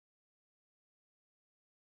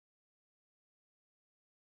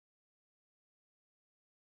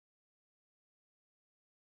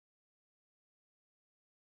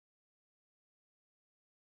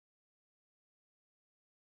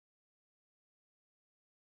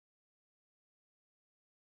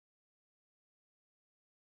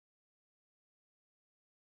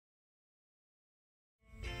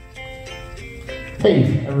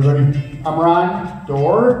Hey everybody, I'm Ron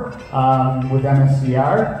Dorr with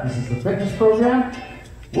MSCR. This is the fitness program.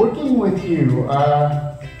 Working with you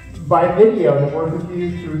by video to work with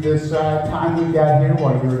you through this time we've got here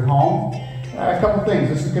while you're at home. A couple things.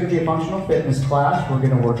 This is going to be a functional fitness class. We're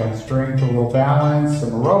going to work on strength, a little balance,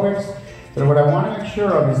 some aerobics. But what I want to make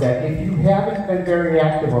sure of is that if you haven't been very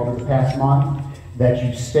active over the past month, that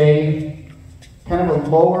you stay kind of a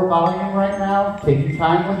lower volume right now. Take your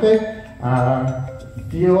time with it.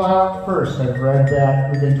 Feel out first. I've read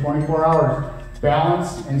that within 24 hours,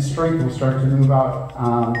 balance and strength will start to move out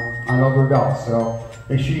on older adults. So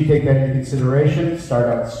make sure you take that into consideration. Start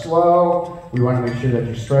out slow. We want to make sure that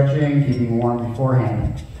you're stretching, keeping warm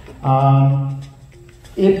beforehand.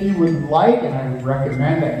 If you would like, and I would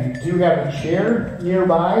recommend that you do have a chair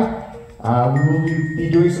nearby, we will be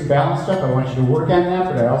doing some balance stuff. I want you to work on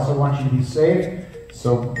that, but I also want you to be safe.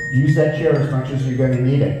 So use that chair as much as you're going to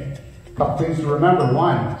need it. A couple things to remember.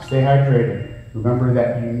 One, stay hydrated. Remember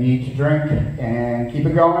that you need to drink and keep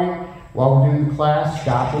it going. While we're doing the class,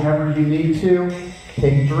 stop whenever you need to.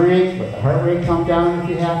 Take a drink, let the heart rate come down if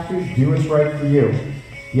you have to. Do what's right for you.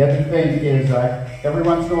 The other thing is every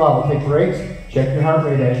once in a while we'll take breaks. Check your heart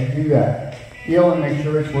rate as you do that. Feel and make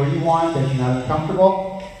sure it's where you want, that you're not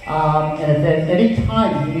uncomfortable. And if at any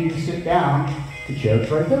time you need to sit down, the chair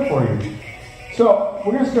is right there for you. So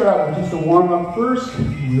we're going to start out with just a warm-up first.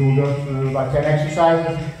 We will go through about 10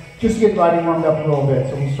 exercises just to get the body warmed up a little bit.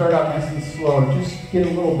 So we'll start out nice and slow. Just get a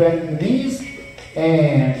little bend in the knees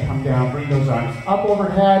and come down. Bring those arms up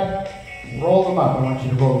overhead. Roll them up. I want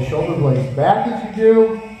you to roll the shoulder blades back as you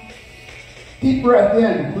do. Deep breath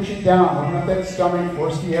in. Push it down. Open up that stomach.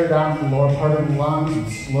 Force the air down to the lower part of the lungs and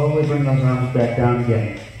slowly bring those arms back down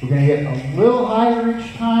again. We're going to get a little higher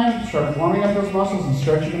each time. Start warming up those muscles and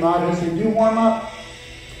stretching them out as they do warm up.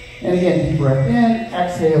 And again, deep breath in,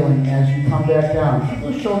 exhaling as you come back down. Keep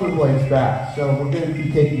those shoulder blades back. So we're going to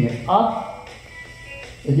be taking it up.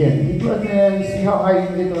 Again, deep breath in. See how high you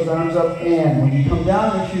can get those arms up. And when you come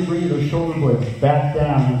down, make sure you bring those shoulder blades back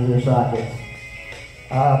down into their sockets.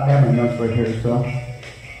 I have my notes right here, so.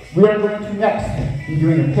 We are going to next be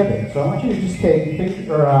doing a pivot. So I want you to just take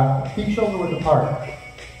feet shoulder width apart.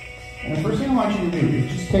 And the first thing I want you to do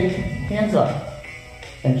is just take hands up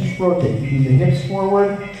and just rotate. You can do the hips forward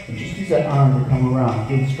and just use that arm to come around.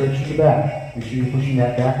 Good stretch to the back. Make sure you're pushing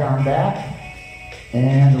that back arm back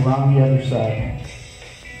and around the other side.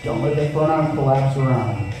 Don't let that front arm collapse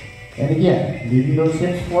around. And again, leaving those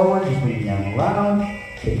hips forward, just bring the arm around.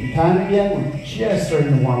 Take your time again. We're just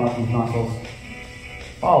starting to warm up these muscles.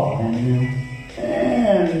 All brand new.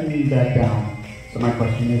 And back down. So my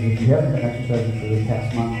question is, if you haven't been exercising for the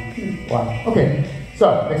past month, why? Okay,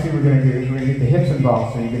 so next thing we're going to do is we're going to get the hips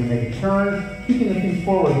involved. So you're going to make a turn, keeping the feet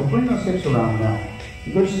forward, but bring those hips around now.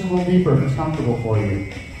 You go just a little deeper if it's comfortable for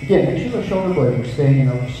you. Again, make sure the shoulder blades are staying in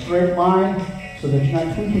a straight line so that you're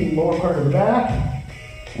not tweaking the lower part of the back.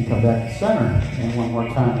 And come back to center. And one more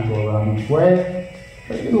time, and go around each way.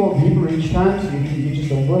 Try to get a little deeper each time so you can get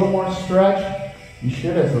just a little more stretch. You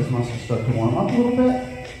should as those muscles start to warm up a little bit.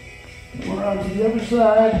 Come around to the other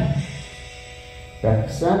side. Back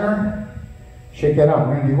to center. Shake that out.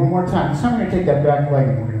 We're going to do one more time. This time we're going to take that back leg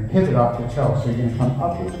and we're going to pivot off the toe. So you're going to come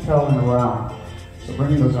up with the toe and around. So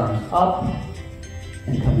bringing those arms up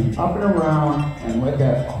and coming up and around and let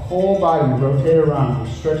that whole body rotate around.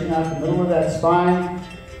 We're stretching out the middle of that spine.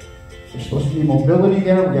 There's supposed to be mobility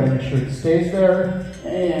there. We've got to make sure it stays there.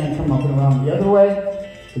 And come up and around the other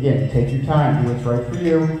way. Again, take your time. Do what's right for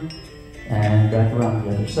you. And back around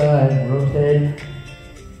the other side, rotate,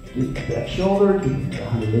 get that shoulder, keep it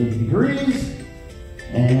 180 degrees,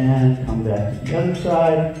 and come back to the other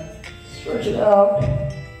side, stretch it out,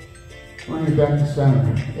 bring it back to center,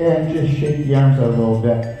 and just shake the arms out a little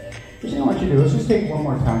bit. First thing I want you to do, let's just take one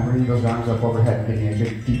more time, bring those arms up overhead, taking a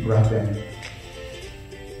big deep breath in.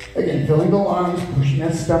 Again, filling the lungs, pushing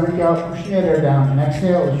that stomach out, pushing that air down, and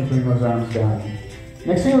exhale as you bring those arms down.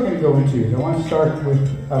 Next thing we're going to go into is I want to start with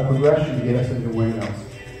a progression to get us into windmills.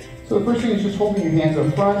 So the first thing is just holding your hands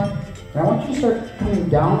up front. And I want you to start coming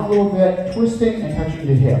down a little bit, twisting and touching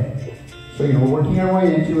the hip. So we're working our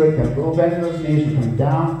way into it, got a little bend in those knees, we're coming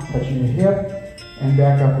down, touching the hip, and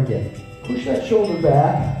back up again. Push that shoulder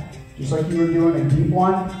back, just like you were doing a deep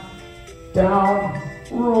one. Down,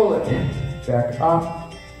 roll it, back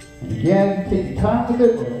up. And again, take your time with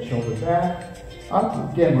it, roll that shoulder back.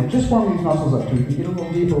 Up. Again, we're just warming these muscles up too. We can get a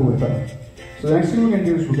little deeper with them. So the next thing we're going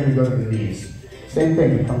to do is we're going to go to the knees. Same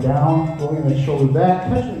thing, we come down, rolling the shoulder back,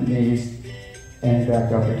 touching the knees, and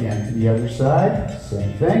back up again to the other side.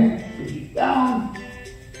 Same thing, push it down,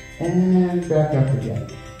 and back up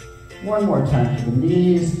again. One more time to the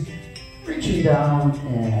knees, reaching down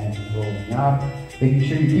and rolling up. Making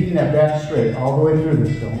sure you're keeping that back straight all the way through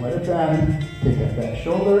this. Don't let it bend. Take that back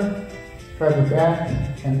shoulder, drive it back,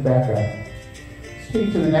 and back up. Let's take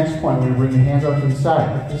it to the next point where you bring the hands out to the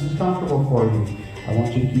side. If this is comfortable for you, I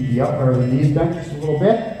want you to keep the knees bent just a little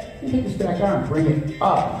bit. And take this back arm, bring it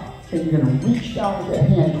up. And you're going to reach down with that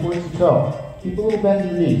hand towards the toe. Keep a little bend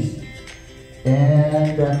in the knees.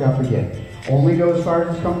 And back up again. Only go as far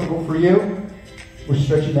as it's comfortable for you. We're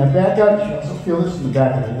stretching that back out. You should also feel this in the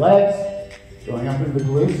back of the legs. Going up into the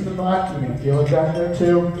glutes in the butt. You're going to feel it back there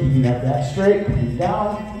too. Keeping that back straight. Coming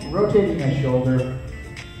down. Rotating that shoulder.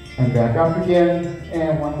 And back up again.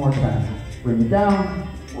 And one more time. Bring it down.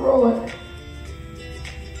 Roll it.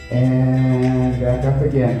 And back up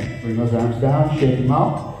again. Bring those arms down. Shake them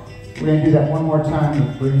out. We're going to do that one more time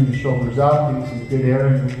with bringing the shoulders up. Getting some good air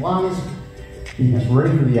in the lungs. Getting us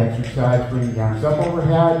ready for the exercise. Bring the arms up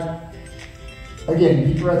overhead.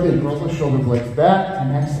 Again, deep breath in, roll the shoulder blades back,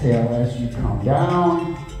 and exhale as you come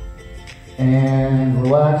down. And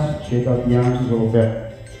relax, shake out the arms a little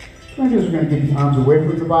bit. What we're going to do is we're going to get the arms away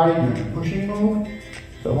from the body, doing a pushing move.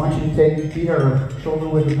 So I want you to take the feet or shoulder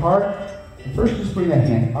width apart. And first, just bring that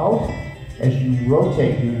hand out. As you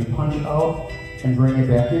rotate, you're going to punch out and bring it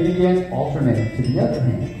back in again. Alternate it to the other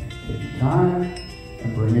hand. Take your time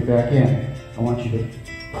and bring it back in. I want you to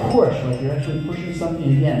push like you're actually pushing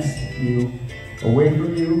something against you. Away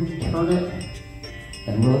from you, turn it,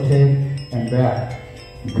 and rotate, and back.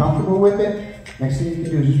 You comfortable with it? Next thing you can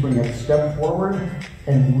do is just bring a step forward,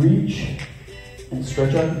 and reach, and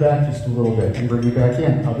stretch out the back just a little bit, and bring it back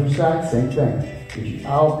in. Other side, same thing. Reaching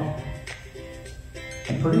out,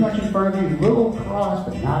 and pretty much in front of you, little cross,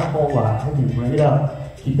 but not a whole lot. Again, bring it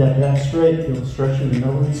up. Keep that back straight, feel the stretch in the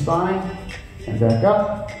middle of the spine, and back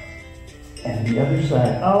up, and the other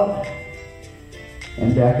side out,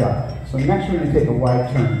 and back up. So next we're going to take a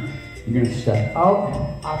wide turn. You're going to step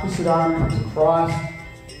out, opposite arm comes across,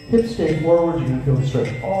 hips stay forward, you're going to feel the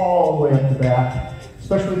stretch all the way up the back,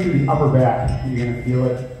 especially through the upper back. You're going to feel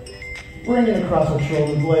it. Bring it across the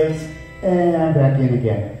shoulder blades, and back in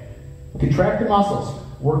again. Contract the muscles.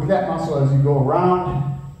 Work that muscle as you go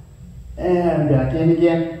around, and back in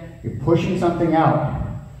again. You're pushing something out.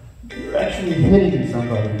 You're actually hitting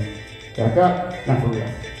somebody. Back up, not for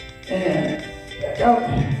real. And back out.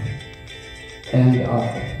 And up.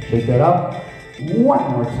 Shake that up.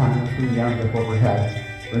 One more time. Let's bring the arms up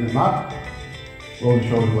overhead. Bring them up. Roll the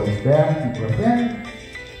shoulder blades back. Deep breath in.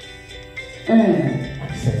 And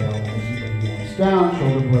exhale as you bring the arms down.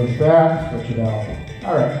 Shoulder blades back. Stretch it out.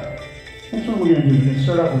 All right. Next one we're going to do is we're going to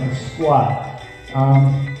start out with a squat.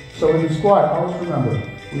 So in the squat, always remember,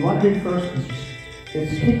 we want to do first is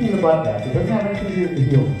it's kicking the butt back. It doesn't have anything to do with the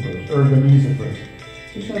heels first, or the knees at first.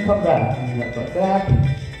 Just going to come back. And that butt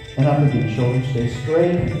back. And up again, shoulders stay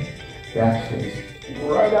straight, back stays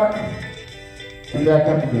right up, and back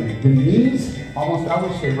up again. The knees almost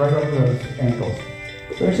always stay right over those ankles.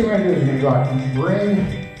 So next thing we're going to do is we're going to go out and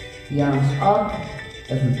bring the arms up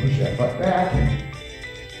as we push that butt back,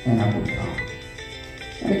 and up and down.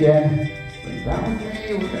 And again, bring down with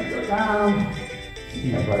me, we're going to go down,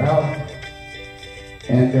 bring that butt out,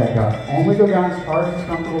 and back up. Only go down as hard as it's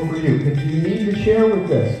comfortable for you. If you need to share with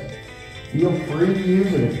this, feel free to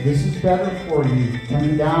use it. If this is better for you,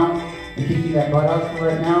 coming down and keeping that butt out for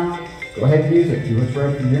right now, go ahead and use it. Do what's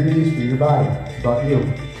right for your knees, for your body. It's about you.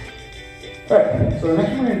 All right, so the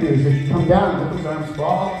next thing we're going to do is as you come down, let those arms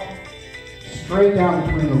fall straight down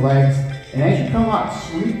between the legs. And as you come up,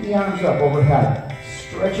 sweep the arms up overhead,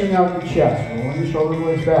 stretching out the chest, rolling the shoulder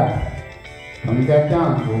blades back. Coming back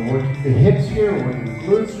down, we're working the hips here, we're working the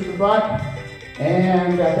glutes through the butt,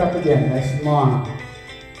 and back up again, nice and long.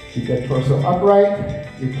 Keep that torso upright.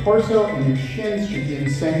 Your torso and your shins should be in the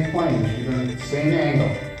same plane. You're going to the same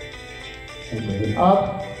angle. And bring it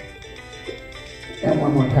up. And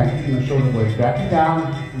one more time, keeping the shoulder blades back and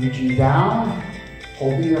down. Reaching down.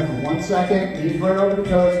 Holding there for 1 second. Knees right over the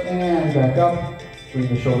toes. And back up.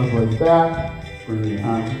 Bring the shoulder blades back. Bring the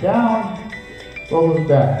arms down. Roll those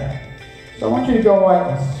back. So I want you to go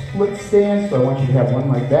at a split stance. So I want you to have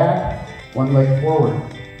one leg back, one leg forward.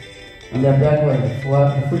 And that back leg,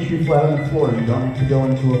 the foot should be flat on the floor. You don't have to go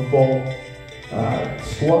into a full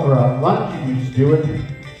squat or a lunge. You just do it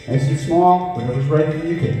nice and small, whatever's right for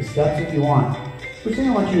you. Take the steps if you want. First thing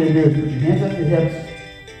I want you to do is put your hands on your hips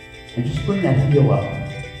and just bring that heel up.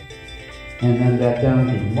 And then back down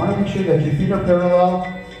again. You want to make sure that your feet are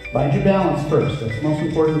parallel. Find your balance first. That's the most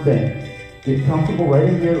important thing. Get comfortable right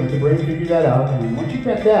in here. Let the brain figure that out. And then once you've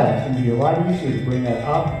got that, it's going to be a lot easier to bring that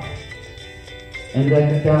up and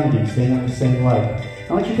back down again, staying on the same leg.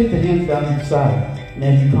 I want you to take the hands down to the side. And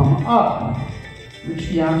as you come up, Reach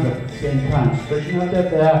the arms up at the same time, stretching out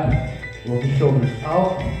that back, roll the shoulders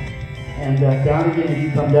out, and back down again as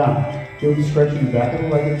you come down. You'll be stretching the back of the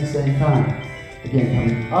leg at the same time. Again,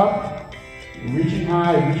 coming up, reaching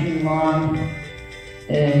high, reaching long,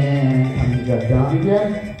 and coming back down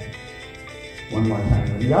again. One more time,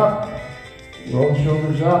 bring it up, roll the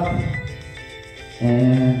shoulders up,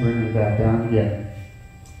 and bring it back down again.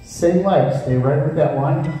 Same leg, stay right with that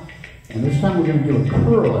one. And this time we're going to do a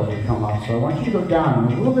curl as we come up. So I want you to go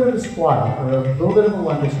down in a little bit of a squat, or a little bit of a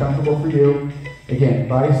lunge is comfortable for you. Again,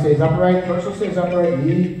 body stays upright, torso stays upright,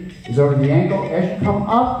 knee is over the ankle. As you come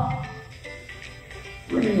up,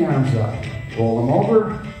 bring the arms up, roll them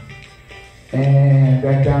over, and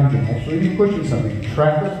back down again. Actually, you're pushing something.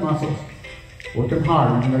 Contract those muscles. Work them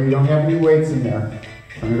hard, even though you don't have any weights in there.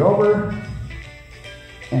 Turn it over,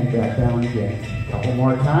 and back down again. A couple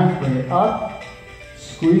more times, bring it up.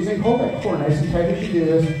 Squeezing, hold that core nice and tight as you do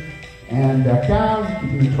this. And back down,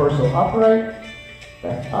 keeping the torso upright.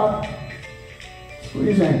 Back up.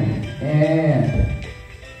 Squeezing, and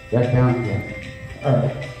back down again. All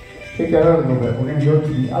right, take that out a little bit. We're going to go to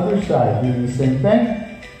the other side, doing the same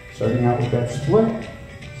thing. Starting out with that split.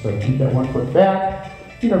 So keep that one foot back.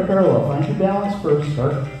 Feet are parallel. Find your balance first.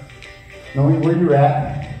 Start knowing where you're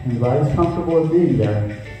at, and the body's comfortable with being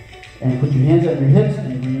there. And put your hands on your hips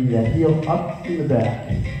and bring that heel up in the back.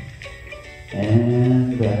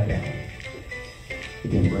 And back down.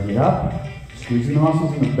 Again, bring it up. Squeezing the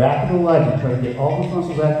muscles in the back of the leg and try to get all those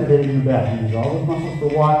muscles activated in the back. Use all those muscles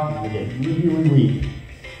for walking and they get really, really weak.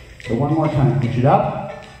 So one more time, push it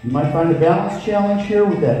up. You might find a balance challenge here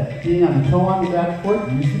with that being on the toe on the back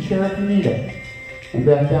foot. Use the chair if you need it. And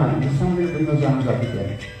back down. And this time we're going to bring those arms up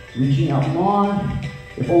again. Reaching out long.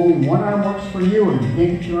 If only one arm works for you or you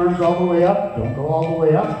can't get your arms all the way up, don't go all the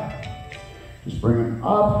way up. Just bring them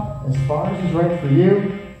up as far as is right for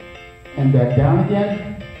you. And back down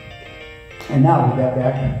again. And now with that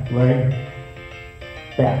back leg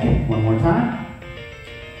back. One more time.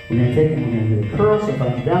 We're going to take it, we're going to do a curl, so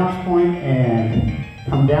find your balance point and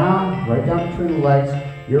come down, right down between the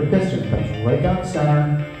legs. Your piston comes right down the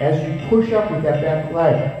center. As you push up with that back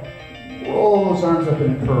leg, roll those arms up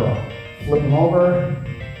in a curl. Flip them over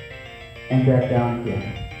and back down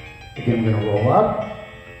again. Again, we're going to roll up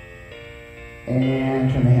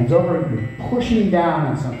and turn the hands over. You're pushing down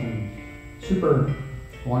on something super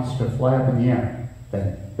wants to fly up in the air.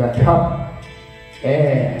 Then back up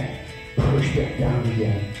and push back down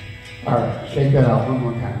again. All right, shake that out one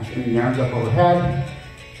more time. Bring the arms up overhead,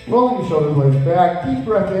 rolling the shoulder blades back. Deep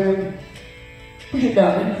breath in, push it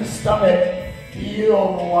down into the stomach.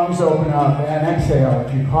 Feel the lungs open up and exhale.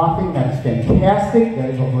 If you're coughing, that's fantastic.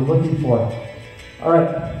 That is what we're looking for. All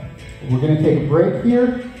right, we're going to take a break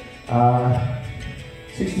here.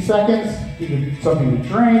 60 seconds. Give you something to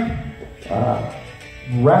drink.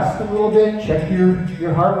 Rest a little bit. Check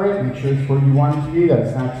your heart rate. Make sure it's where you want it to be, that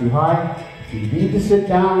it's not too high. If you need to sit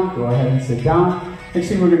down, go ahead and sit down. Next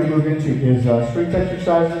thing we're going to move into is strength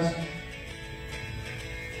exercises.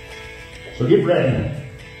 So get ready.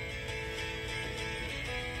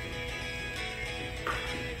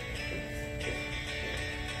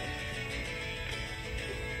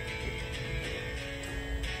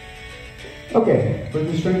 Okay, for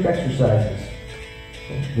the strength exercises,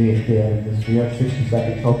 we have 60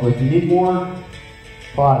 seconds. Hopefully, if you need more,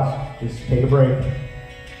 pause, just take a break.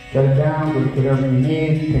 Shut it down, go to whatever you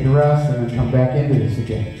need, take a rest, and then come back into this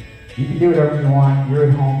again. You can do whatever you want. You're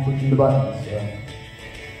at home pushing the buttons. So.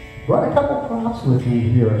 Brought a couple props with me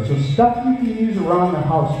here. So stuff you can use around the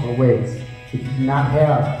house for weights. If you do not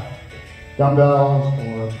have dumbbells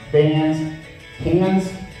or bands,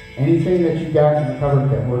 cans, anything that you've got in the cupboard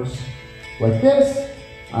that works like this.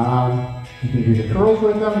 You can do the curls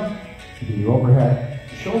with them. You can do overhead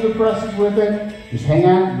shoulder presses with it. Just hang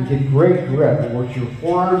on and get great grip. It works your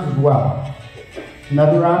forearms as well.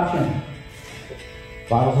 Another option,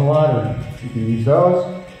 bottles of water. You can use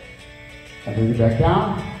those and bring it back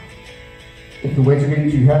down. If the weights are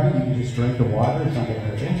getting too heavy, you can just drink the water. It's not going to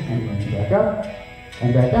hurt you. And bring it back up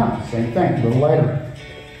and back down. Same thing, a little lighter.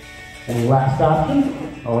 And the last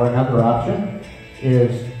option, or another option,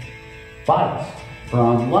 is bottles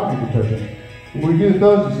from laundry detergent. What we do with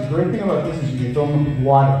those is the great thing about this is you can fill them with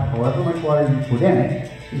water. However much water you put in it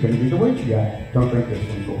is going to be the weight you got. Don't drink this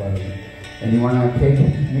when you put water in it. And you want to take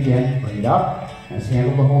it, and again, bring it up, nice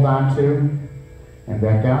handle to hold on to, and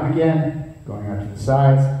back down again, going out to the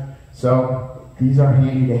sides. So these are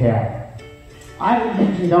handy to have. I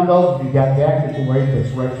would use dumbbells if you've got that, get the weight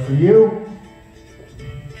that's right for you.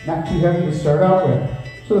 Not too heavy to start out with.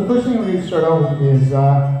 So the first thing we're going to start out with is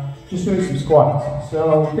just doing some squats.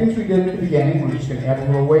 So things we did at the beginning, we're just going to add a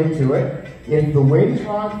little weight to it. If the weight is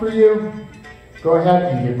wrong for you, go ahead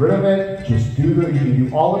and get rid of it. Just you can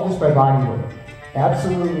do all of this by body weight.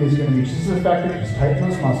 Absolutely is going to be just as effective. Just tighten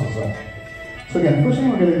those muscles up. So again, the first thing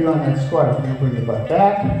we're going to do on that squat is we're going to bring the butt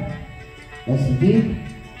back, nice and deep,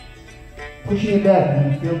 pushing it back,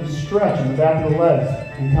 and then feel the stretch in the back of the legs,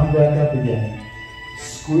 and come back up again.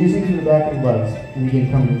 Squeezing through the back of the legs, and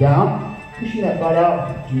again coming down, pushing that butt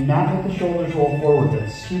out. Do not let the shoulders roll forward.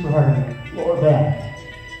 That's super hard on the lower back.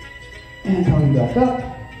 And coming back up,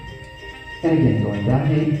 and again going down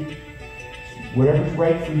deep. Whatever's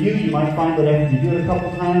right for you, you might find that after you do it a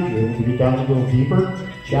couple times, you're able to get down a little deeper.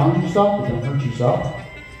 Challenge yourself, but don't hurt yourself.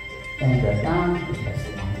 And back down, that's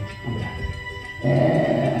the line, and back.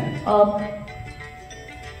 And up.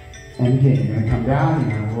 And again, you're going to come down,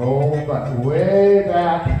 you're going to roll the butt way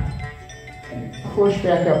back, and push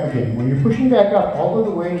back up again. When you're pushing back up, all of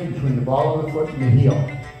the weight is between the ball of the foot and the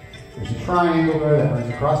heel. There's a triangle there that runs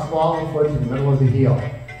across the ball of the foot to the middle of the heel.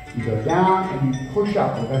 You go down and you push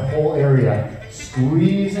up with that whole area,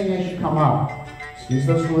 squeezing as you come up. Squeeze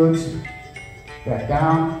those glutes. Back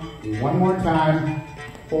down. Do one more time.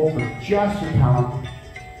 Hold for just a count.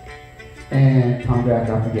 And come back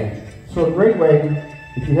up again. So a great way,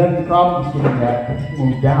 if you have any problems getting that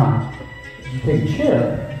move down, is you take a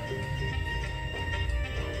chair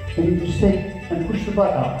and you just take and push the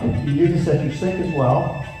butt up. You do this at your sink as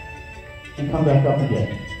well. And come back up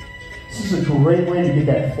again. This is a great way to get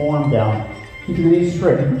that form down. Keeping the knees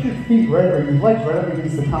straight. You put your feet right, or your legs right up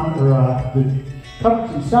against the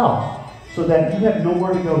covers themselves, so that you have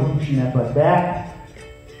nowhere to go to pushing that butt back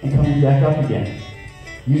and coming back up again.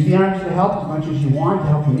 Use the arms to help as much as you want to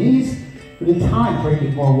help the knees, but in time, try to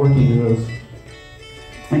get more work into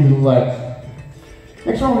the legs.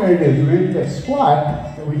 Next one we're going to do is we're going to do that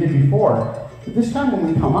squat that we did before. But this time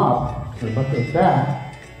when we come up, so the butt goes back.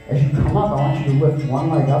 As you come up, I want you to lift one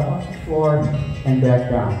leg up off the floor and back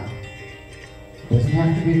down. It doesn't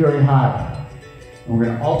have to be very high. And we're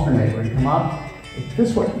going to alternate. We're going to come up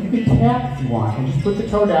this way. You can tap if you want, and just put the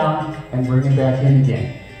toe down and bring it back in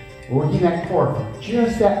again. We're working that core for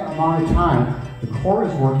just that amount of time. The core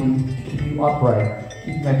is working to keep you upright,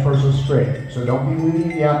 keeping that torso straight. So don't be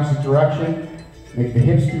leaning in the opposite direction. Make the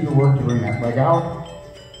hips do the work to bring that leg out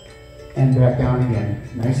and back down again.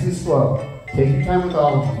 Nice and slow. Take your time with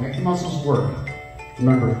all of them. Make the muscles work.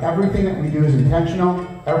 Remember, everything that we do is intentional.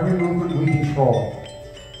 Every movement we control.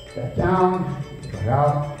 Back down, back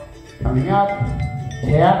out, coming up,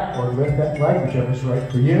 tap or lift that leg, whichever is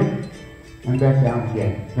right for you, and back down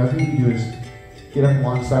again. Nothing you can do is get up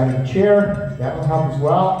alongside of the chair. That will help as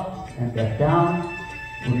well. And back down.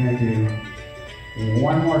 We're going to do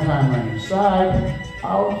one more time on your side,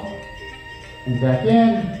 out, and back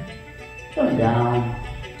in, coming down.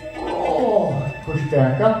 Roll, push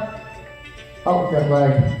back up with that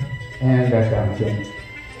leg, and back down again.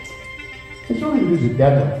 This one we use a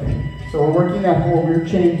deadlift. So we're working that whole rear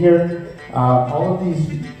chain here. All of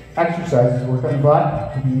these exercises work on the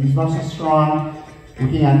butt, keeping these muscles strong,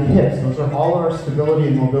 working on the hips. Those are all of our stability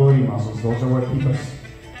and mobility muscles. Those are what keep us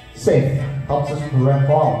safe, helps us prevent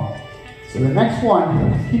falling. So the next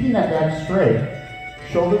one, keeping that back straight.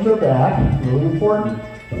 Shoulders are back, really important.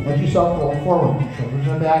 Don't let yourself roll forward. Shoulders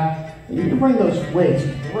are back. And you can bring those weights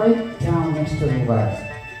right down next to the legs.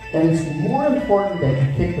 And it's more important that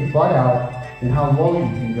you kick the butt out than how low you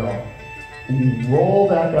can go. And you roll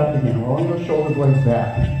back up again, rolling those shoulder blades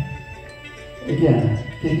back. Again,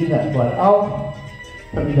 kicking that butt out,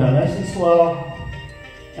 coming down nice and slow,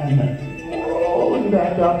 and then rolling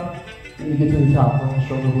back up. When you get to the top, roll the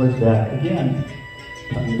shoulder blades back. Again,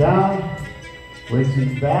 coming down, weights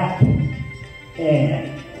in back,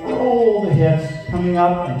 and roll the hips, coming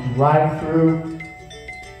up and drive through,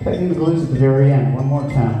 tightening the glutes at the very end. One more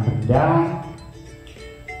time, coming down,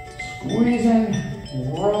 squeezing,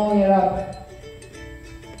 rolling it up,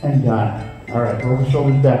 and done. All right, roll the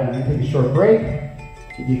shoulders back. I'm going to take a short break.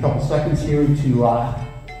 Give you a couple seconds here to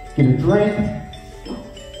get a drink,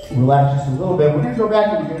 relax just a little bit. We're going to go back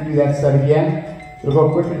and we're going to do that set again. It'll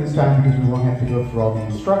go quicker this time because we won't have to go through all the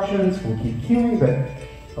instructions. We'll keep cueing, but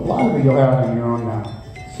a lot of it you'll have on your own now.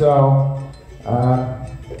 So,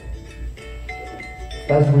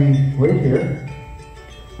 as we wait here,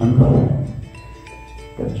 I'm going.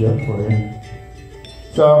 Got a joke for you.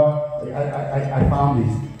 So, I found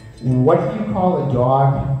these. What do you call a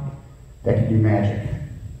dog that can do magic?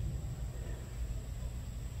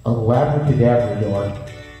 A labracadabra dog.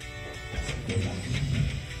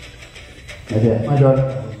 My dog.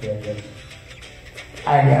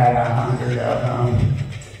 I got 100 of them.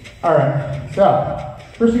 All right. So,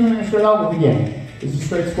 first thing we're going to start out with again is a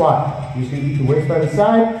straight squat. You're just going to keep the weights by the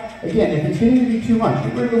side. Again, if it's getting to be too much,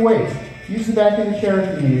 get rid of the weights. Use the back of the chair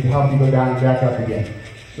if you need to help you go down and back up again.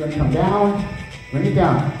 So then come down, bring it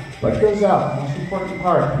down. Leg goes out, most important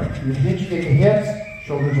part. You're hitching at the hips,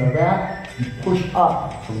 shoulders are back. You push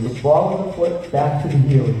up from the ball of the foot back to the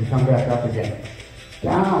heel as you come back up again.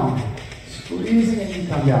 Down, squeezing as you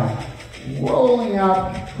come down. Rolling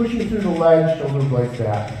up, pushing through the legs, shoulder blades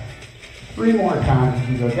back. 3 more times as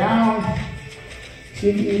you go down. See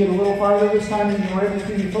if you can get a little farther this time than you were able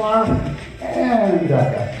to before. And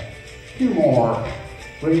back up. 2 more.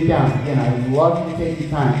 Bring it down. Again, I love you to take your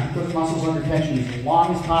time. Keep those muscles under tension as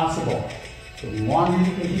long as possible. The longer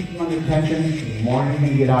you can keep them under tension, the more you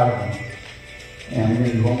can get out of them. And we're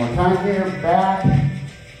going to do one more time here. Back.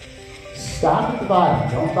 Stop at the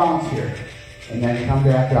bottom. Don't bounce here. And then come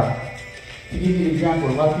back up. To give you an example,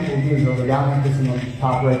 what a lot of people do is they'll go down like this and they'll just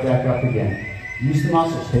pop right back up again. Use the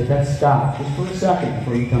muscles. Take that stop just for a second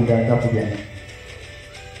before you come back up again.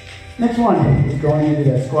 Next one is going into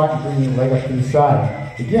that squat and bringing your leg up to the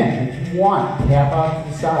side. Again, if you want, tap out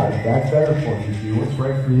to the side. If that's better for you, do what's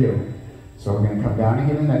right for you. So we're going to come down and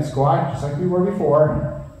get in that squat just like we were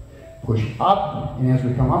before. Push up, and as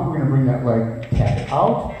we come up, we're going to bring that leg, tap it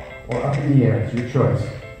out or up in the air. It's your choice.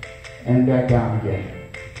 And back down again.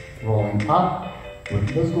 Rolling up, work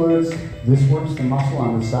those glutes. This works the muscle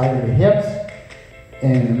on the side of the hips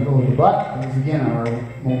and in the middle of the butt. Those again are our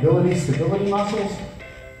mobility, stability muscles.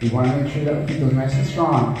 We want to make sure that we keep those nice and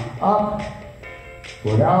strong. Up,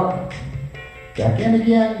 foot out, back in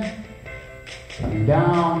again, coming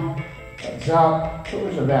down, legs out,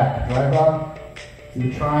 shoulders are back. Drive up to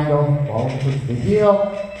the triangle, ball of the foot to the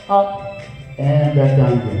heel, up, and back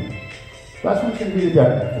down again. Last one's going to be the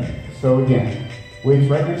deadlift. So again, weights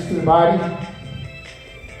right next to the body.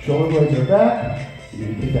 Shoulder blades are back. You're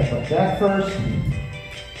going to kick that foot back first.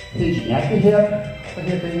 Hinging at the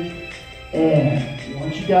hip hinge. And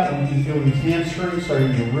once you got them, you can feel these hamstrings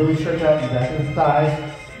starting to really stretch out in the back of the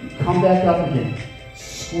thighs. You come back up again.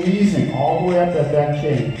 Squeezing all the way up that back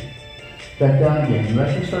chain. Back down again. You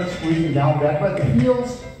actually start squeezing down back by the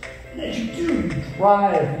heels. And as you do, you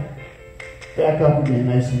drive back up again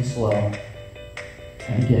nice and slow.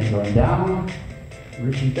 And again, going down.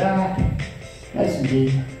 Reaching back, nice and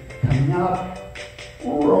deep, coming up,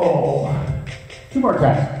 roll. 2 more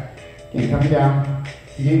times. Again, coming down.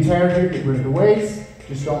 If you're getting tired here, get rid of the weights.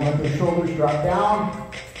 Just don't let the shoulders drop down.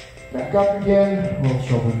 Back up again, roll the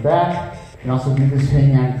shoulders back. You can also do this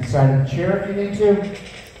hanging on the side of the chair if you need to.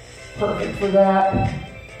 Perfect for that.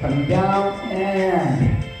 Coming down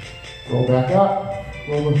and roll back up.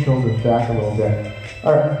 Roll the shoulders back a little bit.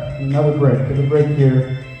 All right, another break. Take a break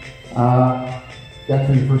here. Got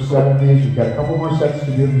through the first set of these. We've got a couple more sets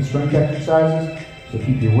to do of the strength exercises. So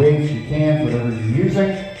keep your weights, your cans, whatever you're using.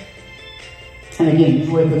 And again, use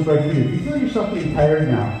a weight that's right for you. If you feel yourself getting tired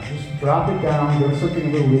now, just drop it down, go to something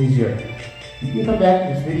a little easier. You can come back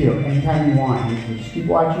to this video anytime you want. You can just keep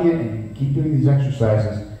watching it and keep doing these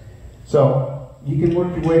exercises. So you can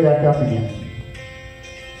work your way back up again.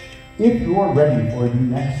 If you're ready for the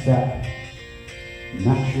next set, I'm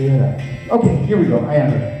not sure that. Okay, here we go. I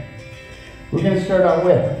am ready. We're going to start out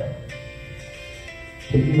with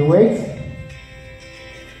taking the weights.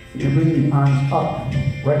 You're bringing the arms up,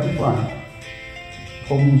 right in front.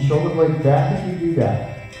 Holding the shoulder blades back as you do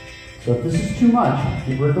that. So if this is too much,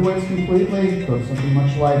 get rid of the weights completely, go to something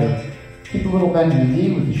much lighter. Keep a little bend in the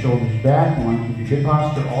knee with the shoulders back. You want to keep your good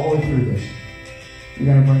posture all the way through this.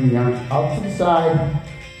 You're going to bring the arms out to the side,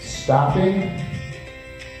 stopping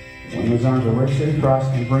when those arms are right straight across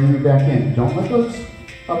and bringing them back in. Don't let those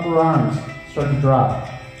upper arms start to drop.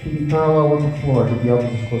 Keep them parallel with the floor. Get the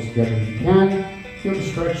elbows as close together as you can. Feel the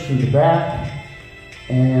stretch through the back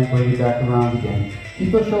and bring it back around again.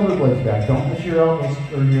 Keep those shoulder blades back. Don't let your elbows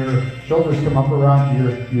or your shoulders come up around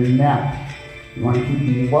your neck. You want to keep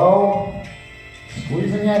them low,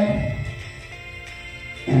 squeezing it,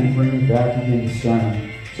 and bring it back again to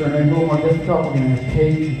center. So we're going to make it a little more difficult. We're going to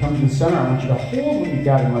take and come to the center. I want you to hold when you've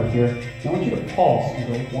got them right here. I want you to pulse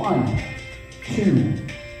and go 1, 2,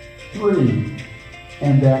 3,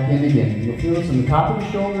 and back in again. You'll feel this in the top of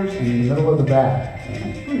the shoulders and in the middle of the back.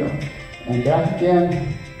 And here we go. And back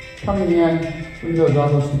again, coming in, bring those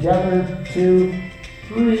elbows together, 2,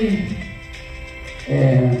 3,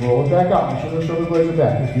 and roll it back out. Make sure those shoulder blades are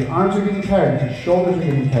back. If your arms are getting tired, if your shoulders are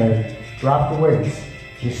getting tired, drop the weights.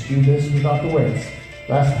 Just do this without the weights.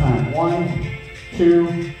 Last time, 1,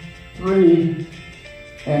 2, 3,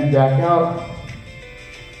 and back out.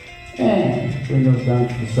 And bring those down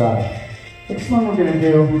to the side. Next one we're going to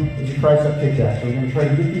do is a tricep kick back. So we're going to try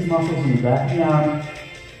to get these muscles in the back of the arm,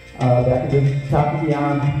 back of the top of the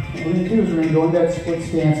arm. What we're going to do is we're going to go into that split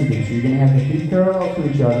stance again. So you're going to have the feet parallel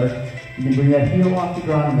to each other. You can bring that heel off the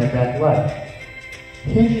ground and that back leg.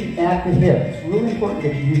 Hinging at the hip. It's really important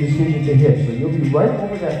that you do this hinge at the hip. So you'll be right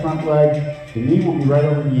over that front leg. The knee will be right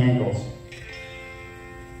over the ankles.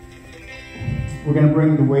 We're going to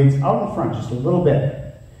bring the weights out in front just a little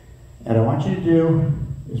bit. And I want you to do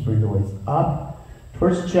is bring the weights up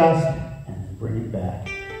towards the chest and then bring it back.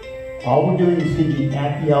 All we're doing is hinging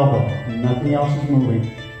at the elbow. And nothing else is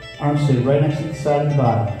moving. Arms stay right next to the side of the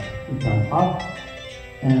body. We come up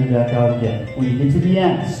and back out again. When you get to the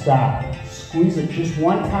end, stop. Squeeze it just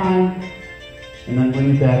one time and then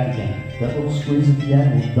bring it back again. That little squeeze at the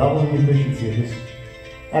end will double the efficiency of this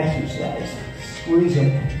exercise. Squeeze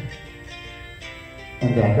it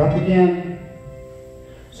and back up again.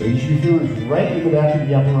 So you should be feeling this right in the back of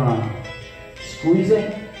the upper arm. Squeeze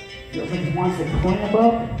it. Feels like it wants to clamp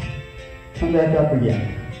up. Come back up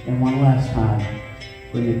again. And one last time.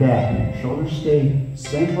 Bring it back. Shoulders stay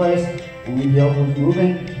same place. Only the elbows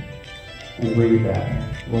moving. And bring it back.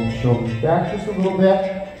 Roll the shoulders back just a little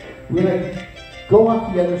bit. We're going to go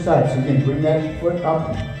up the other side. So again, bring that foot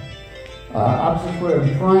up. Opposite foot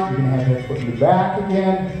in front. You're going to have that foot in the back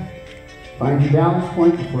again. Find your balance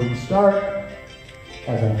point before you start.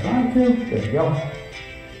 As I'm trying to. There you go.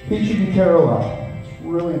 Feet should be parallel. It's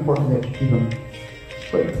really important that you keep them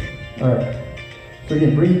straight. Alright. So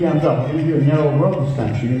again, bring the arms up. We're going to do a narrow row this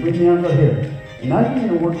time. So you're going to bring the arms up here. And now you're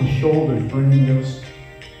going to work the shoulders, bringing those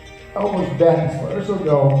elbows back as far as they'll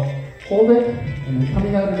go. Hold it, and then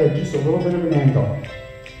coming out of it, just a little bit of an angle.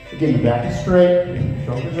 Again, the back is straight,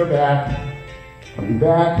 shoulders are back. Coming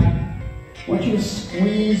back. I want you to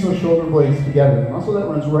squeeze those shoulder blades together. The muscle that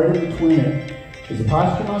runs right in between it is a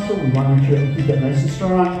posture muscle. We want to make sure that we keep that nice and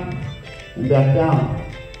strong. And back down.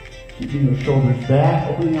 Keeping those shoulders back,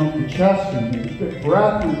 opening up the chest, and a good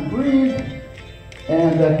breath and breathe.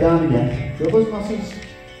 And back down again. Feel those muscles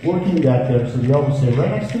working back there. So the elbows stay right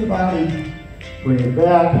next to the body. Bring it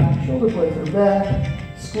back. Shoulder blades are back.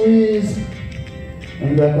 Squeeze.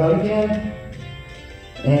 And back out again.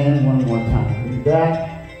 And one more time. Bring it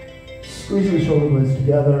back. Squeezing the shoulder blades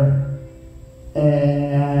together.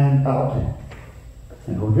 And out.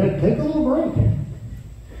 And we're good. Take a little break.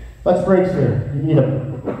 Let's breaks here. You need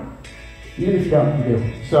them. Even if you don't, you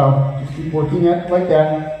do. So just keep working it like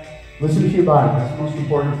that. Listen to your body. That's the most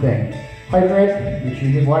important thing. Hydrate. Make sure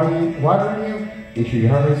you get water in you. Make sure your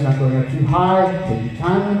heart rate's not going up too high. Take your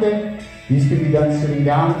time with it. These can be done sitting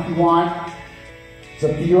down if you want. It's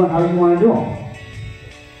up to you on how you want to do them.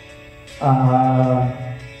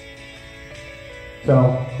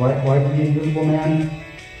 So why did the Invisible Man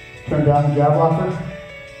turn down the job offer?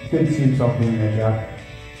 He couldn't see himself doing that job.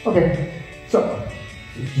 Okay, so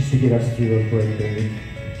it's just to get us through those breaks, baby.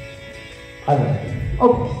 I like it.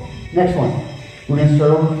 Okay, next one. We're going to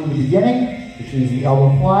start over from the beginning, which is the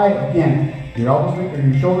elbow fly. Again, your elbows or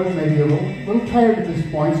your shoulders may be a little tired at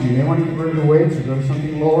this point, so you may want to get rid of the weights or go to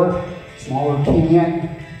something lower, smaller can.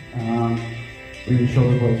 Bring your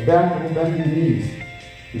shoulder blades back, a little bend in the knees.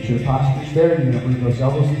 Make sure the posture's there. You're going to bring those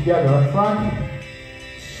elbows together up front.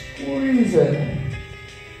 Squeeze it.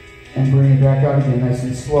 And bring it back out again nice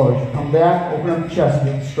and slow. As you come back, open up the chest.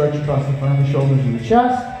 You have to stretch across the front of the shoulders and the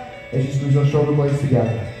chest as you squeeze those shoulder blades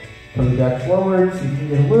together. Coming back forward so you can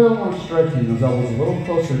get a little more stretching. Those elbows a little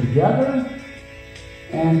closer together.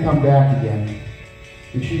 And come back again.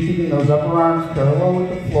 Make sure you're keeping those upper arms parallel with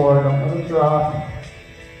the floor. Don't let them drop.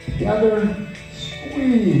 Together.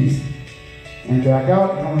 Squeeze. And back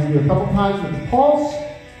out. And I'm going to do a couple times with the pulse.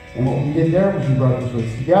 And what we did there was we brought those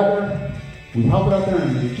weights together. We held it up there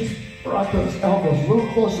and we just brought those elbows a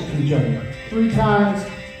little closer to each other. 3 times.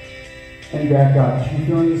 And back out. You're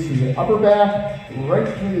feeling this through the upper back, right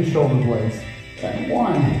between the shoulder blades. And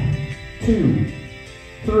 1, 2,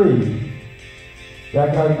 3.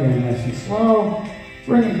 Back out again, nice and slow.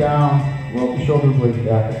 Bring it down. Roll the shoulder blades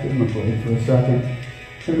back. Let's give them a break for a second.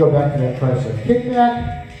 We're going to go back to that tricep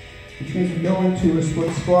kickback, which means we go into a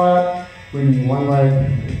split squat, bringing one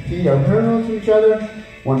leg, feet are parallel to each other,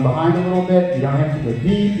 one behind a little bit. You don't have to go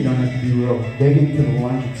deep. You don't have to be real big into the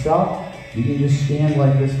lunge itself. You can just stand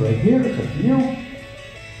like this right here. It's up to you.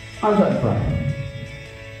 Arms out in front.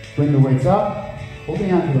 Bring the weights up,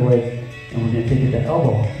 holding onto the weight, and we're going to take it to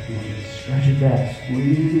elbow. And we're going to stretch it back,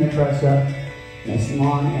 squeezing the tricep, nice and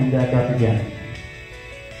long, and back up again.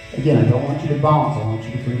 Again, I don't want you to bounce. I want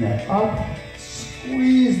you to bring that up,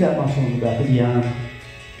 squeeze that muscle in the back of the arm,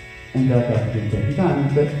 and back up again. Take your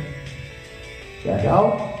time with it. Back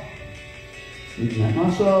out, squeezing that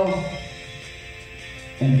muscle,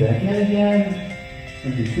 and back in again.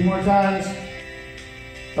 And do 2 more times.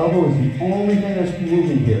 Elbow is the only thing that's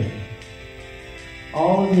moving here.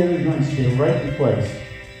 All of the other joints stay right in place.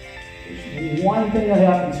 There's one thing that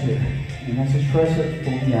happens here, and that's this tricep.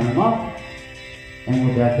 Pull the arm up, and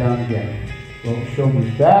we're back down again. Roll the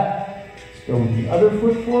shoulders back. Let's go with the other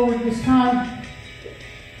foot forward this time.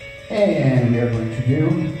 And we are going to do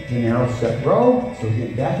the narrow step row. So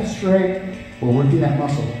again, back is straight. We're working that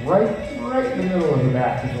muscle right in the middle of the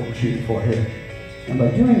back is what we're shooting for here. And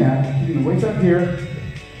by doing that, we're keeping the weights up here.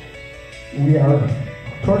 We are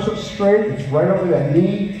torso straight. It's right over that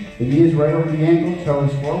knee. The knee is right over the ankle. Toe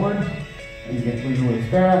is forward. And you get the weights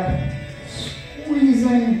back.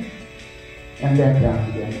 Squeezing. And back down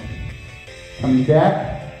again. Coming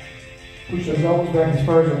back. Push those elbows back as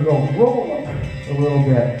far as we go. Roll them a little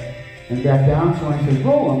bit. And back down. So when I say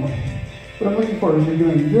roll them, what I'm looking for is you're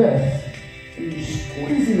doing this. And you're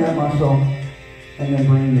squeezing that muscle. And then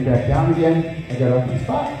bringing it back down again. I got up in the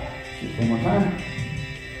spot. Just one more time.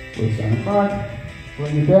 Weights down in front.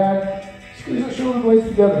 Bring it back. Squeeze the shoulder blades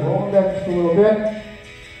together. Roll it back just a little bit.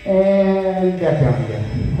 And back down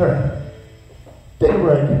again. All right. Take a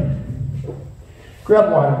break.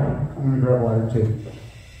 Grab water. I'm going to grab water too.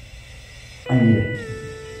 I need it.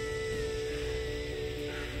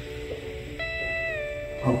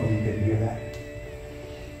 Hopefully you didn't hear that.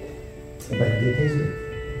 I bet you did taste it.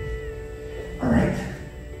 All right.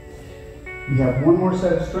 We have one more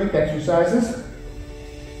set of strength exercises.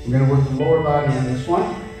 We're going to work the lower body on this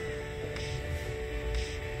one.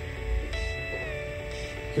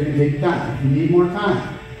 So you can take your time. If you need more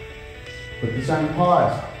time, put this on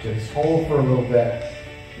pause. Just hold for a little bit.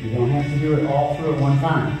 You don't have to do it all through at one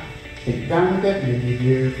time. Take your time with it. Maybe you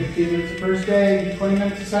do 15 minutes the first day, 20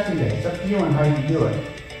 minutes the second day. It's up to you on how you do it.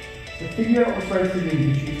 So figure out what's right for you.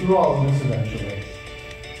 You get you through all of this eventually.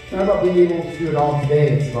 It's not about being able to do it all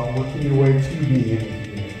today. It's about working your way to being able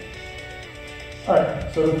to do it. All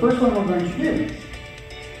right. So the first one we're going to do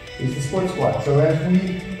is the split squat. So as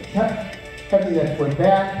we having that foot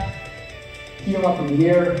back, heel up in the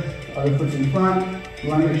air, other foot's in front, you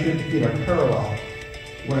want to make sure the feet are parallel.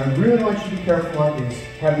 What I really want you to be careful of is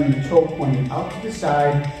having the toe pointing out to the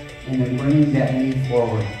side and then bringing that knee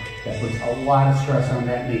forward. That puts a lot of stress on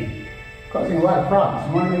that knee, causing a lot of problems.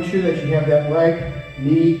 You want to make sure that you have that leg,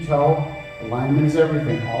 knee, toe, alignment is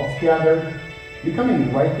everything, all together. You're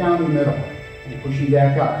coming right down the middle and pushing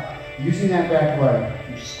back up. Using that back leg,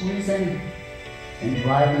 you're squeezing and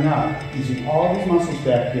driving up, using all these muscles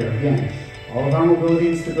back here. Again, all of our mobility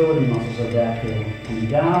and stability muscles are back here. Coming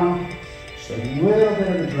down, just a little bit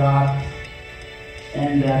of a drop,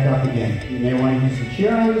 and back up again. You may want to use the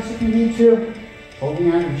chair on this if you need to.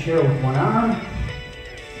 Holding on to the chair with one arm,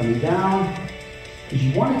 coming down, because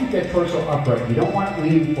you want to keep that torso upright. You don't want it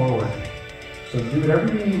leaning forward. So do whatever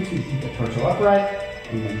you need to keep the torso upright,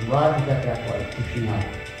 and then drive with that back leg, pushing up.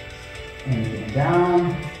 And again,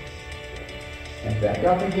 down, and back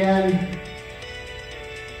up again,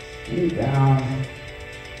 and down,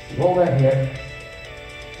 roll that hip,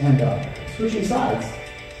 and up. Switching sides.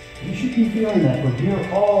 You should be feeling that from here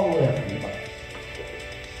all the way up to your butt.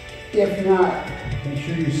 If not, make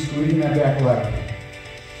sure you're squeezing that back leg.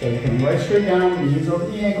 So you can right straight down, knees over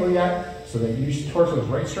the ankle yet, so that your torso is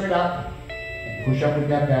right straight up, and push up with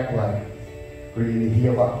that back leg. Bringing the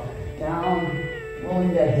heel up, down,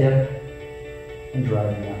 rolling that hip, and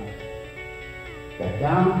driving up. Back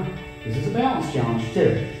down. This is a balance challenge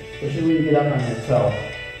too, especially when you get up on that toe.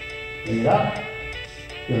 Bring it up,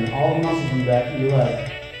 feeling all the muscles in the back of your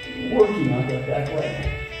leg, working on that back leg.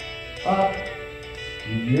 Up,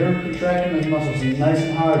 you're contracting those muscles nice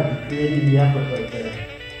and hard, you're creating the effort right there.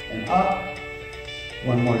 And up,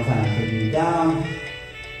 one more time, taking it down,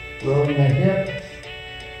 rolling that hip,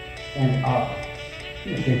 and up.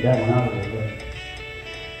 I'm going to shake that one out a little bit.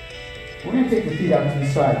 We're going to take the feet out to the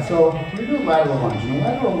side. So we're going to do a lateral lunge. In a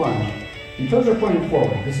lateral lunge, your toes are pointing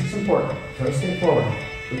forward. This is important. Toes stay forward.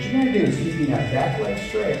 What you're going to do is keeping that back leg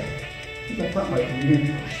straight. Keep that front leg. You're going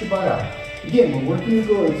to push the butt out. Again, we're working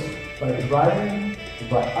the glutes by driving the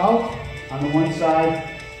butt out on the one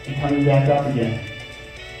side and coming back up again.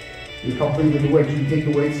 You're coupling with the weights. You can take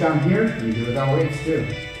the weights down here. You can do it without weights too.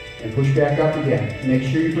 And push back up again. Make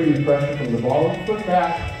sure you bring the pressure from the ball of the foot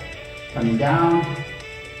back, coming down,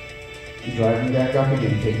 and driving back up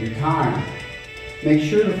again. Take your time. Make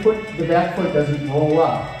sure the back foot doesn't roll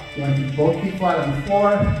up. You want to keep both feet flat on the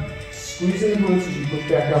floor, squeezing the glutes as you push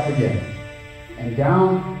back up again. And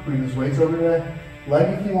down, bring those weights over the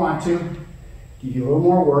leg if you want to. Give you a little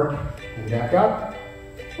more work. And back up.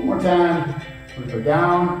 One more time. We're going to go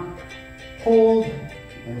down, hold,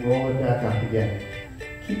 and roll it back up again.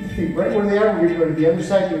 Keep the feet right where they are. We're going to go to the other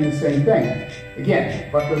side doing the same thing.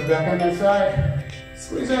 Again, butt goes back on that side.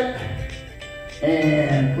 Squeeze it.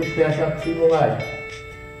 And push back up through the leg.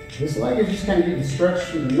 This leg is just kind of getting stretched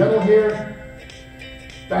through the middle here.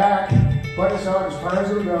 Back, butt us out as far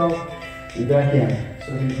as it'll go, and back in.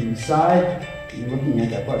 So then from the side, you're looking at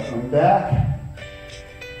that butt going back,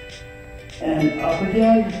 and up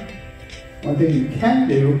again. One thing you can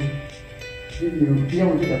do, if you be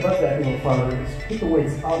able to get that butt back a little farther, is put the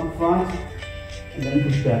weights out in front, and then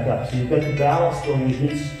push back up. So you've got the ballast going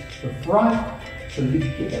against the front, so you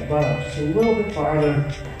can get that butt up just a little bit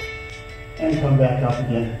farther, and come back up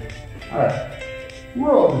again. All right,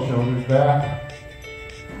 roll the shoulders back.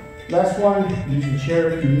 Last one, use the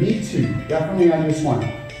chair if you need to, definitely on this one.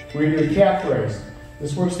 We're gonna do a calf raise.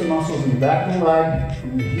 This works the muscles in the back of the leg,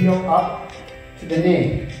 from the heel up to the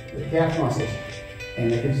knee, the calf muscles.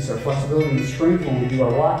 And that gives us our flexibility and strength when we do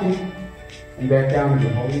our walking. And back down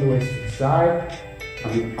again, holding the weights to the side,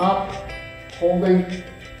 coming up, holding,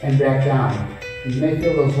 and back down. You may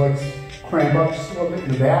feel those legs cramp up just a little bit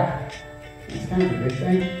in the back. That's kind of a good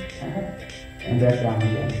thing. And back down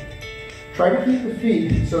again. Try to keep the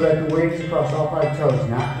feet so that the weight is across all 5 toes,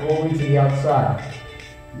 not rolling to the outside.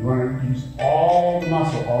 You want to use all the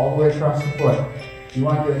muscle all the way across the foot. You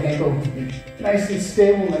want the ankle to be nice and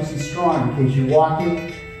stable, nice and strong. In case you're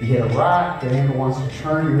walking, you hit a rock, the ankle wants to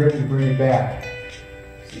turn, you're able to bring it back.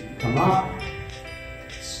 So you can come up,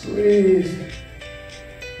 squeeze,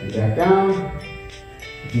 and back down.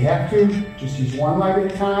 If you have to, just use one leg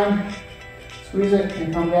at a time. Squeeze it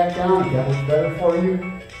and come back down if that works better for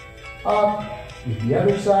you. Up with the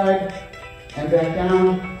other side, and back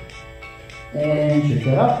down. And shift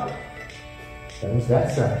that up. That was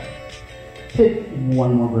that side. Take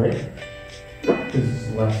one more break. This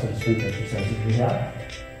is the last set of strength exercises we have.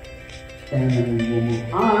 And then we will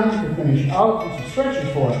move on to finish out with some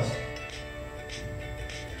stretching for us.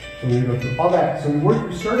 So we're going to go through all that. So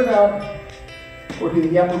we started out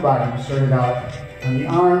working the upper body. We started out on the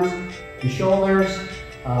arms, the shoulders,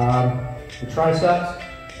 the triceps,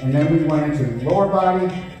 and then we went into the lower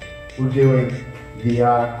body. We're doing the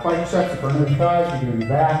quadriceps, the front of the thighs, we're doing the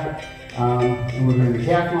back, and we're doing the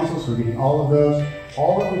calf muscles, so we're getting all of those.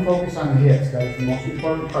 All of them focus on the hips. That is the most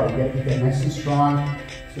important part. You got to get that nice and strong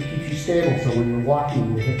so it keeps you stable. So when you're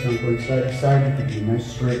walking, the hips aren't going side to side, you can do a nice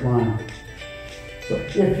straight line. So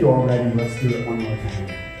if you're ready, let's do it one more time.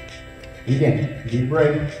 Again, deep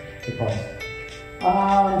break, good pause.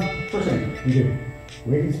 First thing we do,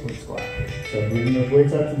 weight and split squat. So bringing those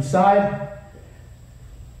weights up to the side.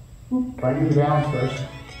 Finding the balance first.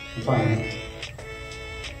 And finding it.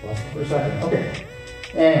 Lost it for a second. Okay.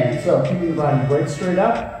 And so keeping the body right straight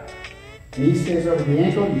up. Knee stays over the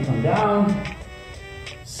ankle. You come down.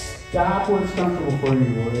 Stop where it's comfortable for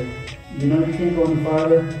you, warrior. You know you can't go any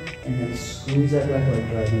farther. And then squeeze that back leg,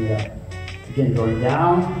 driving it up. Again, going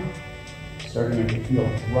down. Starting at the heel.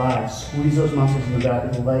 Drive. Squeeze those muscles in the back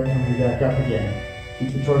of the leg. Coming back up again.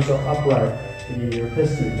 Keep the torso upright. Again, your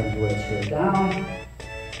piston comes right straight down.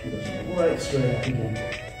 And goes right straight up again.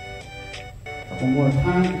 Couple more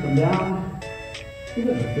times, come down. Think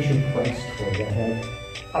of a Fisher-Price toward that head.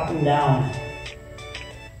 Up and down.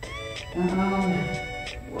 Down.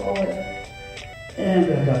 Roll it. And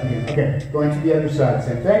back up again. Okay, going to the other side,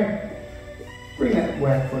 same thing. Bring that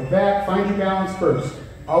left foot back. Find your balance first.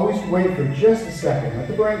 Always wait for just a second. Let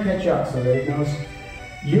the brain catch up so that it knows,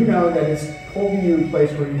 you know that it's holding you in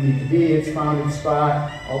place where you need to be. It's found its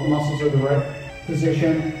spot. All the muscles are the right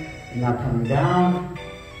position. And now coming down,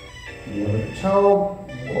 the other toe,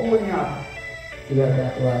 rolling up to that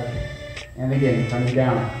back leg. And again, coming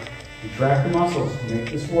down. Contract the muscles, make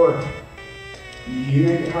this work. You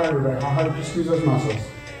make it harder, but how hard to squeeze those muscles.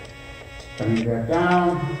 Coming back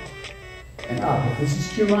down and up. If this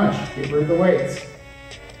is too much, get rid of the weights.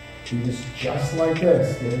 Do this just like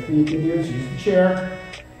this. The other thing you can do is use the chair.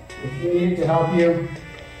 If you need it to help you,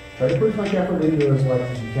 try to put as much effort into those legs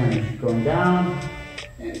as you can. As you're going down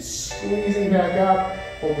and squeezing back up,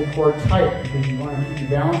 hold the core tight because you want to keep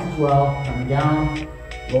your balance as well. Coming down,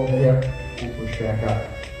 roll the hip, and push back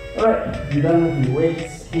up. All right, you're done with your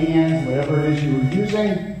weights, hands, whatever it is you were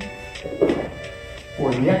using.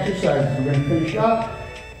 For the exercises, we're going to finish up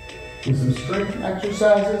with some strength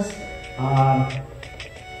exercises.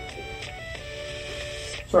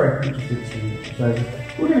 Sorry, we just did some exercises.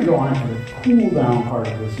 We're going to go on to the cool down part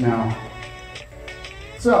of this now.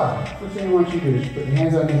 So, first thing I want you to do is put your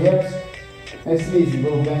hands on the hips. Nice and easy, a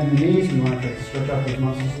little bend in the knees. We want to stretch out those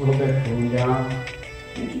muscles a little bit, pull them down.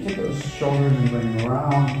 And you take those shoulders and bring them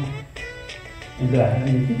around and back.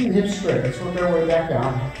 And you're keeping the hips straight. Let's work our way back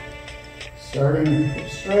down. Starting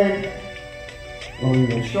hips straight, rolling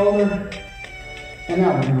the shoulder. And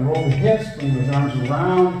now we're going to roll the hips, bring those arms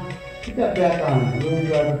around. Put that back on, really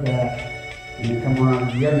drive it back. And then come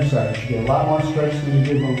around to the other side. You get a lot more stretch than you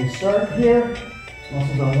did when we started here.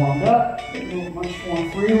 Muscles are warmed up, they move much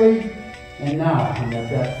more freely. And now, on that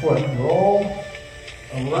back foot, roll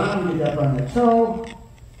around, get up on the toe,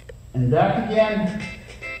 and back again.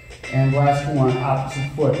 And last one,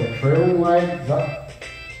 opposite foot, the trailing leg is up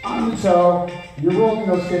on the toe. You're rolling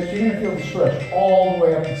those hips, you're gonna feel the stretch all the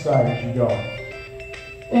way up the side as you go.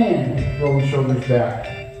 And roll the shoulders back.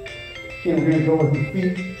 Again, we're gonna go with the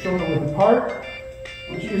feet shoulder width apart.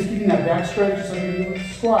 I want you just keeping that back stretch just like you're doing with the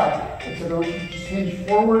squat. So I want you to just hinge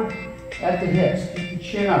forward at the hips. Keep the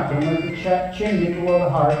chin up. Don't let the chin get below the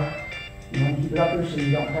heart. You want to keep it up there so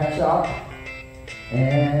you don't pass out.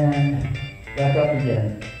 And back up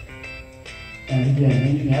again. And again,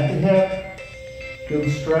 hinging at the hip. Feel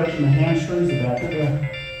the stretch in the hamstrings, the back of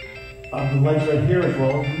the legs right here as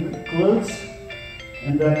well as the glutes.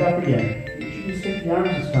 And back up again. You should just take the arms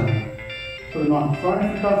this time. Put them out in front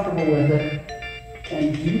if you're comfortable with it.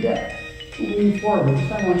 And do that. Lean forward. This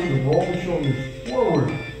time I want you to roll the shoulders forward.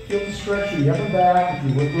 Feel the stretch in the upper back if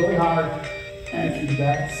you work really hard. And through the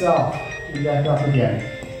back itself. And back up again.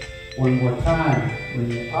 One more time.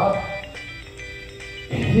 Bring it up.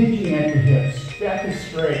 And hinging at your hips. Back is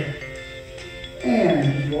straight.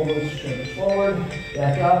 And roll those shoulders forward.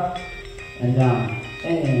 Back up. And down.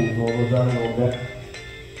 And roll those out a little bit.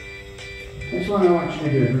 Next one I want you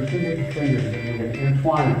to do is we're going to get your fingers and we're going to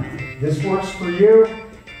intertwine them. This works for you.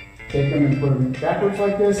 Take them and put them backwards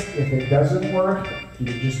like this. If it doesn't work, you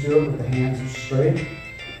can just do it with the hands straight.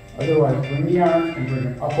 Otherwise, bring the arms and bring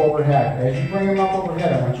them up overhead. As you bring them up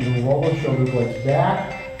overhead, I want you to roll those shoulder blades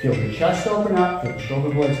back. Feel the chest open up. Feel the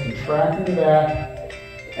shoulder blades contract in the back.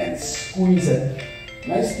 And squeeze it.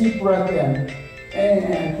 Nice deep breath in.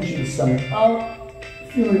 And pushing the stomach out.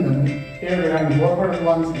 Feeling the air around the lower part of the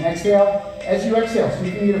lungs. And exhale. As you exhale, so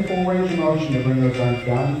you can get a full range of motion to bring those arms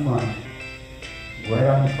down in front. Right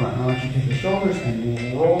out in front. Now I want you to take the shoulders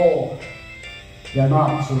and roll them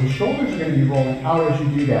out. So the shoulders are going to be rolling out as you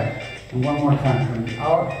do that. And one more time, coming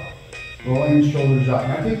out, rolling the shoulders up.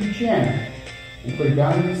 Now take your chin and put it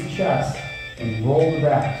down against the chest and roll the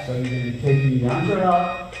back. So you're going to be taking the arms right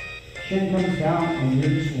out, chin comes down, and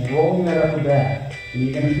you're just rolling that upper back. And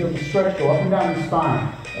you're going to feel the stretch go up and down the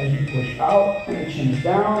spine. As you push out, and the chin is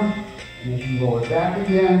down, and as you roll it back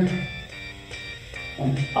again,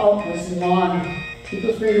 and out, nice and long. Keep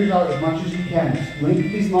those fingers out as much as you can. Just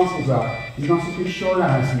lengthen these muscles out. These muscles get short on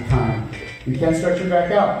us some time. You can stretch them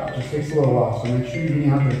back out. It just takes a little while, so make sure you're getting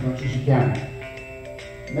out there as much as you can.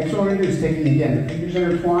 Next one we're going to do is taking, again, the fingers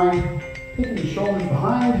intertwined, taking the shoulders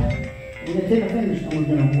behind. We're going to take our fingers and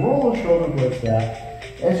we're going to roll the shoulder blades back.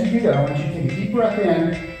 As you do that, I want you to take a deep breath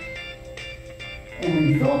in. And when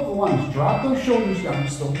you fill up the lungs, drop those shoulders down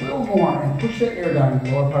just a little more and push that air down in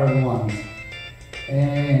the lower part of the lungs.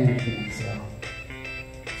 And exhale.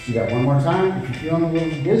 Let's do that one more time. If you're feeling a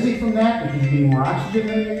little dizzy from that, if you're getting more oxygen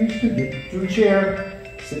than you're used to, get to a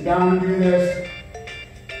chair, sit down and do this.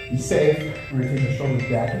 Be safe. We're going to take the shoulders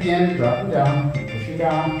back again, drop them down, push it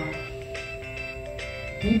down.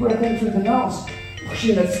 Deep breath in through the nose.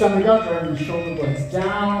 Pushing that stomach up, driving the shoulder blades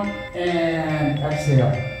down, and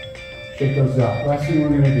exhale. Shake those up. Last thing we're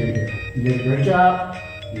going to do here. You did a great job.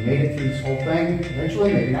 You made it through this whole thing.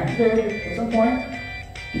 Eventually, maybe not today, at some point,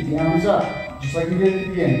 keep the arms up. Just like you did at the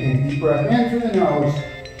beginning. Take a deep breath in through the nose.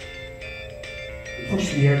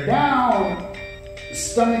 Push the air down.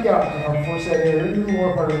 Stomach out to help force that air into the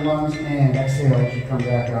lower part of the lungs. And exhale as you come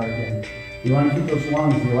back out again. You want to keep those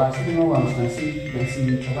lungs, the elastic in the lungs, nice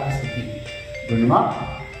and elastic. Bring them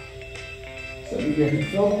up. So you get to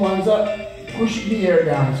fill the lungs up. Push the air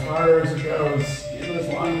down as far as it goes. Get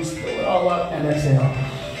those lungs, fill it all up, and exhale.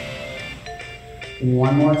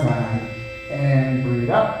 One more time. And breathe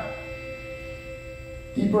up.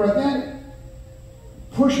 Deep breath in.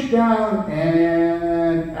 Push it down,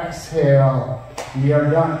 and exhale. We are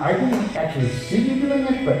done. I didn't actually see you doing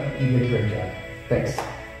it, but you did a great job. Thanks.